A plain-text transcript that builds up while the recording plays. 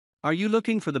Are you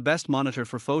looking for the best monitor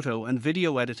for photo and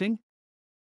video editing?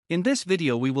 In this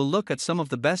video we will look at some of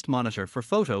the best monitor for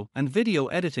photo and video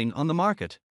editing on the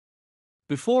market.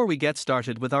 Before we get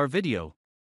started with our video,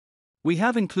 we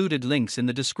have included links in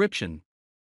the description,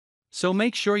 so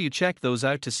make sure you check those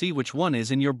out to see which one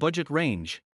is in your budget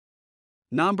range.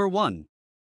 Number 1.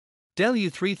 Dell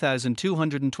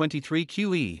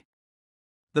U3223QE.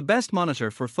 The best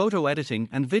monitor for photo editing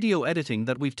and video editing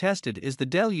that we've tested is the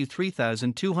Dell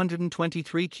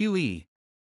U3223QE.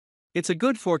 It's a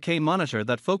good 4K monitor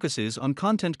that focuses on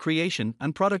content creation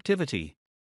and productivity.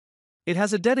 It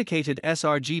has a dedicated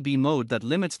sRGB mode that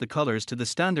limits the colors to the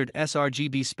standard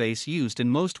sRGB space used in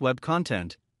most web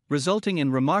content, resulting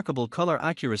in remarkable color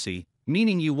accuracy,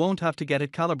 meaning you won't have to get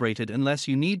it calibrated unless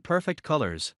you need perfect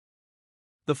colors.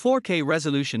 The 4K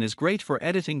resolution is great for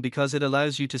editing because it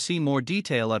allows you to see more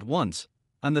detail at once,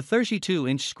 and the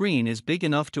 32-inch screen is big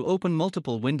enough to open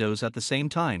multiple windows at the same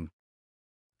time.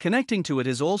 Connecting to it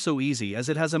is also easy as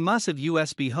it has a massive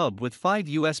USB hub with 5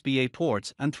 USB-A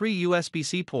ports and 3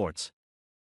 USB-C ports.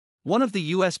 One of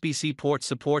the USB-C ports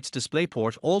supports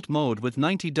DisplayPort Alt mode with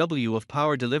 90 W of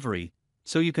power delivery,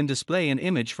 so you can display an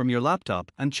image from your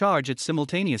laptop and charge it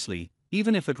simultaneously,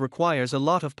 even if it requires a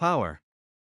lot of power.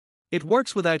 It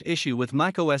works without issue with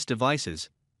macOS devices,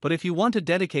 but if you want a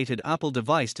dedicated Apple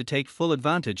device to take full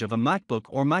advantage of a MacBook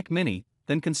or Mac Mini,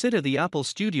 then consider the Apple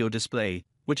Studio Display,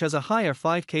 which has a higher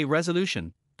 5K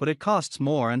resolution, but it costs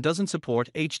more and doesn't support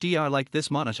HDR like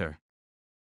this monitor.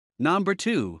 Number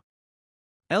 2.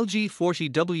 LG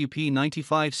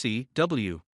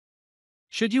 40WP95C-W.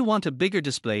 Should you want a bigger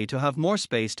display to have more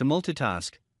space to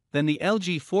multitask, then the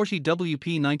LG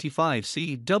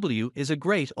 40WP95C-W is a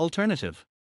great alternative.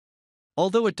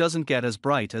 Although it doesn't get as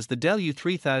bright as the Dell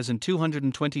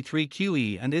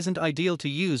U3223QE and isn't ideal to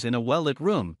use in a well-lit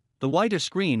room, the wider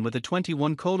screen with a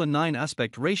 21:9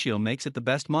 aspect ratio makes it the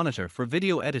best monitor for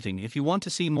video editing if you want to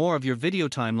see more of your video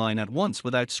timeline at once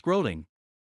without scrolling.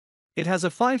 It has a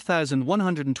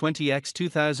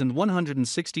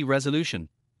 5120x2160 resolution,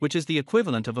 which is the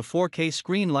equivalent of a 4K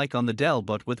screen like on the Dell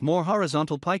but with more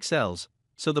horizontal pixels,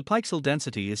 so the pixel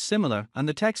density is similar and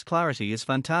the text clarity is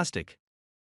fantastic.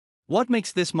 What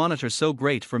makes this monitor so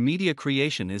great for media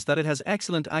creation is that it has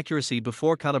excellent accuracy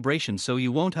before calibration, so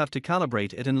you won't have to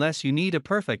calibrate it unless you need a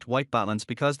perfect white balance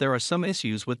because there are some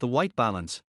issues with the white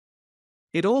balance.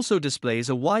 It also displays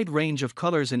a wide range of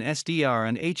colors in SDR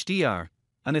and HDR,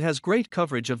 and it has great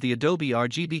coverage of the Adobe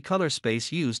RGB color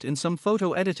space used in some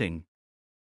photo editing.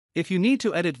 If you need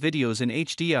to edit videos in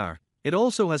HDR, it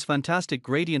also has fantastic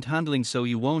gradient handling so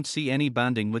you won't see any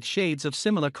banding with shades of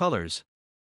similar colors.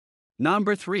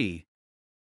 Number 3.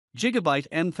 Gigabyte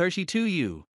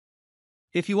M32U.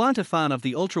 If you aren't a fan of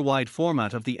the ultrawide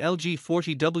format of the LG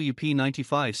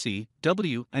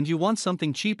 40WP95C-W and you want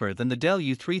something cheaper than the Dell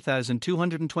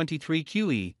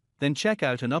U3223QE, then check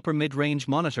out an upper mid-range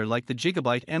monitor like the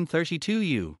Gigabyte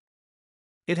M32U.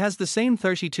 It has the same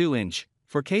 32-inch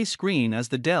 4K screen as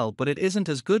the Dell, but it isn't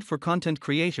as good for content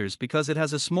creators because it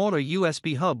has a smaller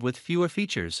USB hub with fewer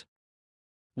features.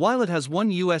 While it has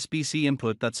one USB-C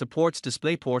input that supports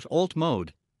DisplayPort Alt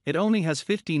mode, it only has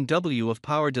 15 W of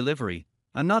power delivery,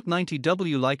 and not 90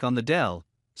 W like on the Dell,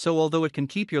 so although it can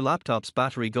keep your laptop's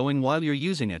battery going while you're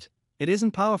using it, it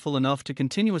isn't powerful enough to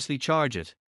continuously charge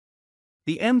it.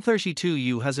 The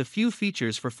M32U has a few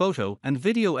features for photo and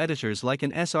video editors like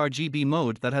an sRGB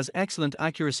mode that has excellent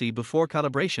accuracy before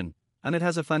calibration, and it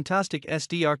has a fantastic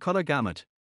SDR color gamut.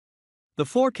 The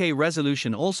 4K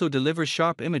resolution also delivers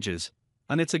sharp images,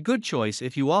 and it's a good choice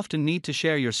if you often need to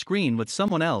share your screen with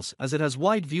someone else as it has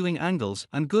wide viewing angles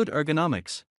and good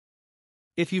ergonomics.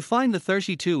 If you find the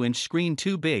 32-inch screen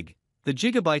too big, the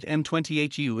Gigabyte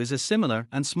M28U is a similar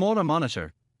and smaller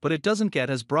monitor, but it doesn't get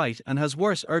as bright and has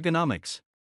worse ergonomics.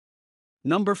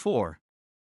 Number 4.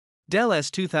 Dell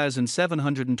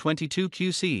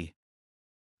S2722QC.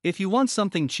 If you want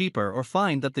something cheaper or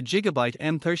find that the Gigabyte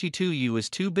M32U is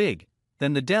too big,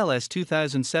 then the Dell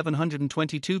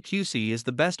S2722QC is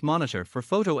the best monitor for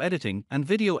photo editing and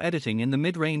video editing in the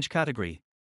mid-range category.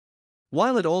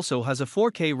 While it also has a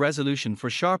 4K resolution for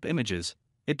sharp images,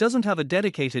 it doesn't have a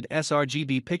dedicated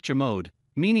sRGB picture mode,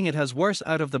 meaning it has worse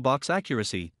out-of-the-box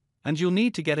accuracy, and you'll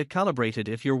need to get it calibrated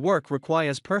if your work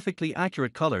requires perfectly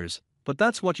accurate colors, but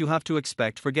that's what you have to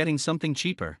expect for getting something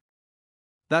cheaper.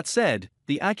 That said,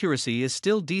 the accuracy is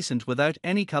still decent without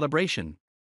any calibration.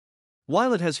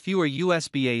 While it has fewer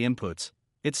USB-A inputs,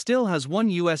 it still has one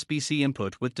USB-C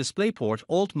input with DisplayPort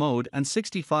Alt mode and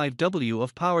 65 W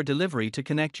of power delivery to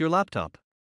connect your laptop.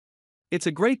 It's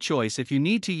a great choice if you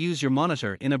need to use your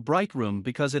monitor in a bright room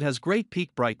because it has great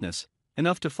peak brightness,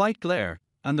 enough to fight glare,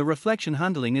 and the reflection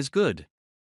handling is good.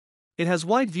 It has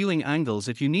wide viewing angles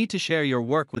if you need to share your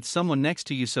work with someone next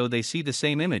to you so they see the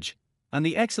same image, and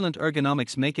the excellent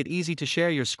ergonomics make it easy to share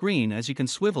your screen as you can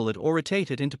swivel it or rotate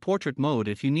it into portrait mode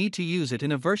if you need to use it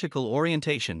in a vertical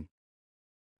orientation.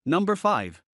 Number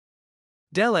 5.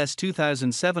 Dell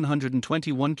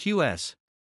S2721QS.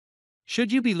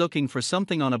 Should you be looking for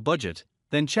something on a budget,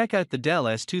 then check out the Dell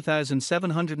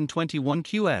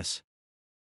S2721QS.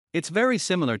 It's very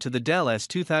similar to the Dell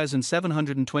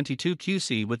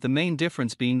S2722QC, with the main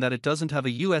difference being that it doesn't have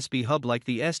a USB hub like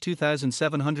the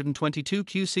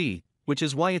S2722QC, which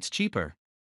is why it's cheaper.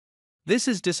 This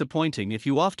is disappointing if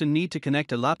you often need to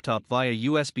connect a laptop via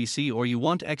USB-C or you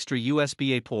want extra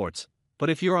USB-A ports, but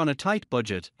if you're on a tight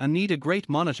budget and need a great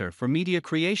monitor for media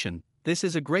creation, this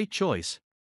is a great choice.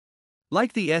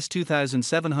 Like the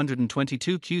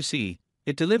S2722QC,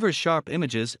 it delivers sharp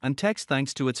images and text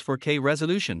thanks to its 4K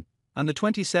resolution, and the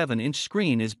 27-inch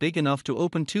screen is big enough to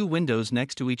open two windows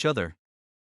next to each other.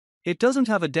 It doesn't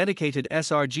have a dedicated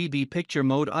sRGB picture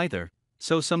mode either,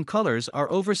 so some colors are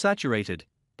oversaturated,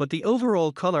 but the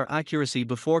overall color accuracy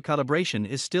before calibration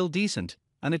is still decent,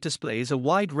 and it displays a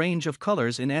wide range of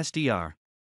colors in SDR.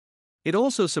 It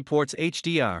also supports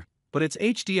HDR, but its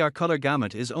HDR color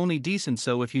gamut is only decent,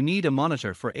 so if you need a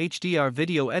monitor for HDR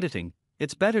video editing,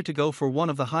 it's better to go for one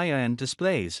of the high-end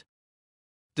displays.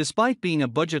 Despite being a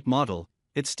budget model,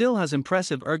 it still has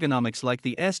impressive ergonomics like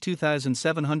the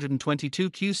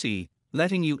S2722QC,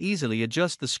 letting you easily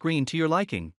adjust the screen to your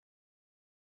liking.